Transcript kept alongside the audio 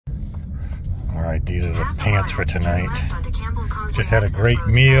All right, these are the pants for tonight. Just had a great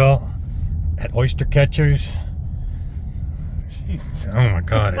meal at Oyster Catchers. Jesus. Oh my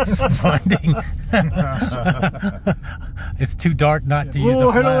God, it's blinding. It's too dark not to use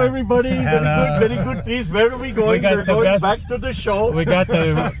the flag. Hello everybody. Very good. Please, where are we going? We're going back to the show. We got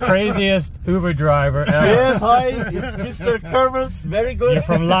the craziest Uber driver ever. Yes, hi, it's Mr. Kermis. Very good. You're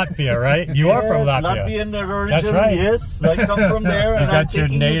from Latvia, right? You are from Latvia. Latvian origin. That's right. Yes, I come from there, and I'm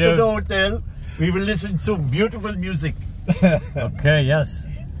taking you to the hotel. We will listen to beautiful music. Okay, yes.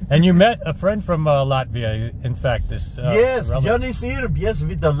 And you met a friend from Latvia, in fact. This yes, Janis here, yes,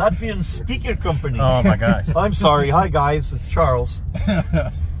 with the Latvian speaker company. Oh my gosh. I'm sorry. Hi guys, it's Charles.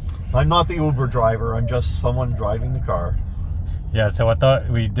 I'm not the Uber driver, I'm just someone driving the car. Yeah, so I thought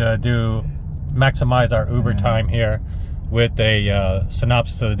we'd maximize our Uber time here with a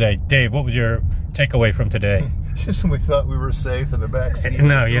synopsis of the day. Dave, what was your takeaway from today? Just when we thought we were safe in the back seat.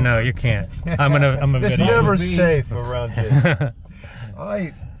 No, you can't. I'm a It's video. never safe around here.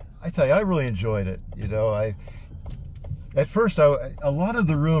 I tell you, I really enjoyed it. You know, at first a lot of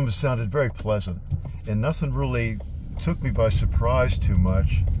the rooms sounded very pleasant, and nothing really took me by surprise too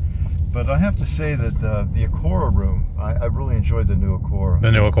much. But I have to say that the Acora room, I really enjoyed the new Acora.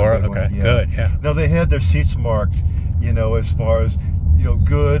 The new Acora, okay, yeah. Good, yeah. Now they had their seats marked, you know, as far as, you know,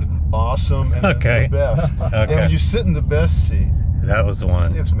 good, awesome, and the best. Okay. And when you sit in the best seat, that was the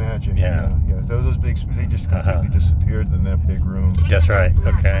one. it was magic. Yeah. Those big, they just completely disappeared in that big room. That's right.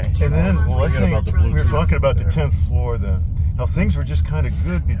 Okay. And then, well, I think we were talking about the 10th floor then. How things were just kind of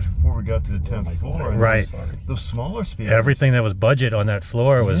good before we got to the 10th floor. And Right. Those smaller speakers. Everything that was budget on that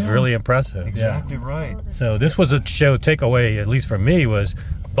floor was really impressive. Exactly right. So this was a show takeaway, at least for me, was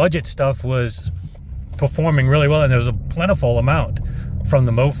budget stuff was performing really well, and there was a plentiful amount from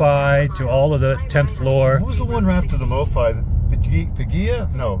the MoFi to all of the 10th floor. What was the one right after the MoFi?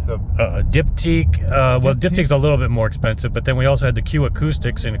 Pagea? No. Diptyque. Well, Diptyque's a little bit more expensive, but then we also had the Q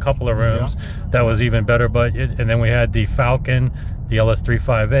Acoustics in a couple of rooms. Yeah. That was even better budget. And then we had the Falcon, the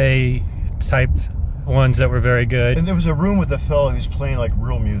LS35A type ones that were very good. And there was a room with a fellow who's playing like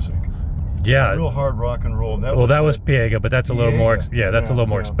real music. Yeah. Real hard rock and roll. That was Piega, but that's a little more. Yeah, that's a little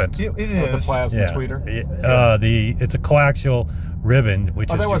more expensive. It is. The plasma tweeter. It's a coaxial ribbon,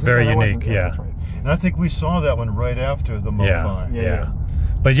 which is very unique. Yeah. That's right. And I think we saw that one right after the MoFi. Yeah.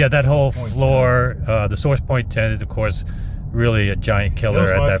 But yeah, that whole floor, the Source Point 10 is of course really a giant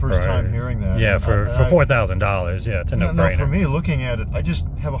killer at that price. That was my first time hearing that. Yeah, for $4,000. Yeah, it's a no-brainer. For me, looking at it, I just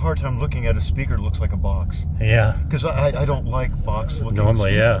have a hard time looking at a speaker that looks like a box. Yeah. Because I don't like box-looking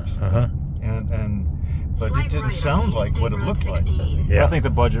normally, speakers. Yeah. But it didn't sound like what it looked like. Yeah, I think the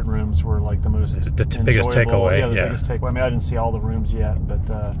budget rooms were like the most biggest takeaway. Yeah, the biggest takeaway. I mean, I didn't see all the rooms yet, but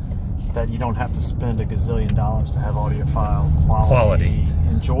that you don't have to spend a gazillion dollars to have audiophile quality,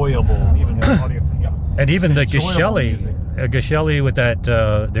 enjoyable, even audio. Yeah. And even the Geshelli with that,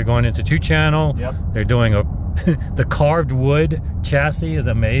 they're going into 2-channel. Yep. They're doing the carved wood chassis is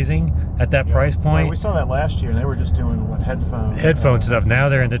amazing at that price point. Well, we saw that last year, and they were just doing headphone stuff. Now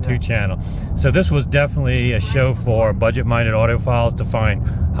they're into 2-channel. So this was definitely a show for budget-minded audiophiles to find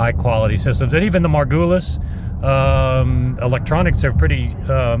high-quality systems. And even the Margulis electronics are pretty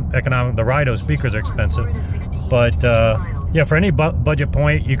economic. The Rido speakers are expensive, but yeah, for any budget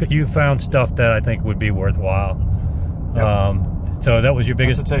point, you found stuff that I think would be worthwhile. Yep. So that was your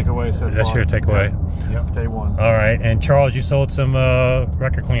biggest takeaway so far. That's your takeaway. Yep, day one. All right, and Charles, you sold some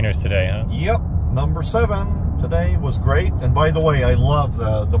record cleaners today, huh? Yep, number 7 today was great. And by the way, I love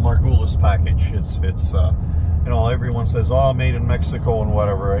the Margulis package. It's you know, everyone says, oh, made in Mexico and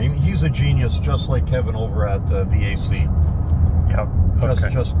whatever. I mean, he's a genius, just like Kevin over at VAC.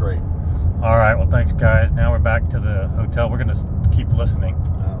 Yep. Just great. All right, well, thanks, guys. Now we're back to the hotel. We're going to keep listening.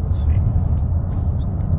 Let's see.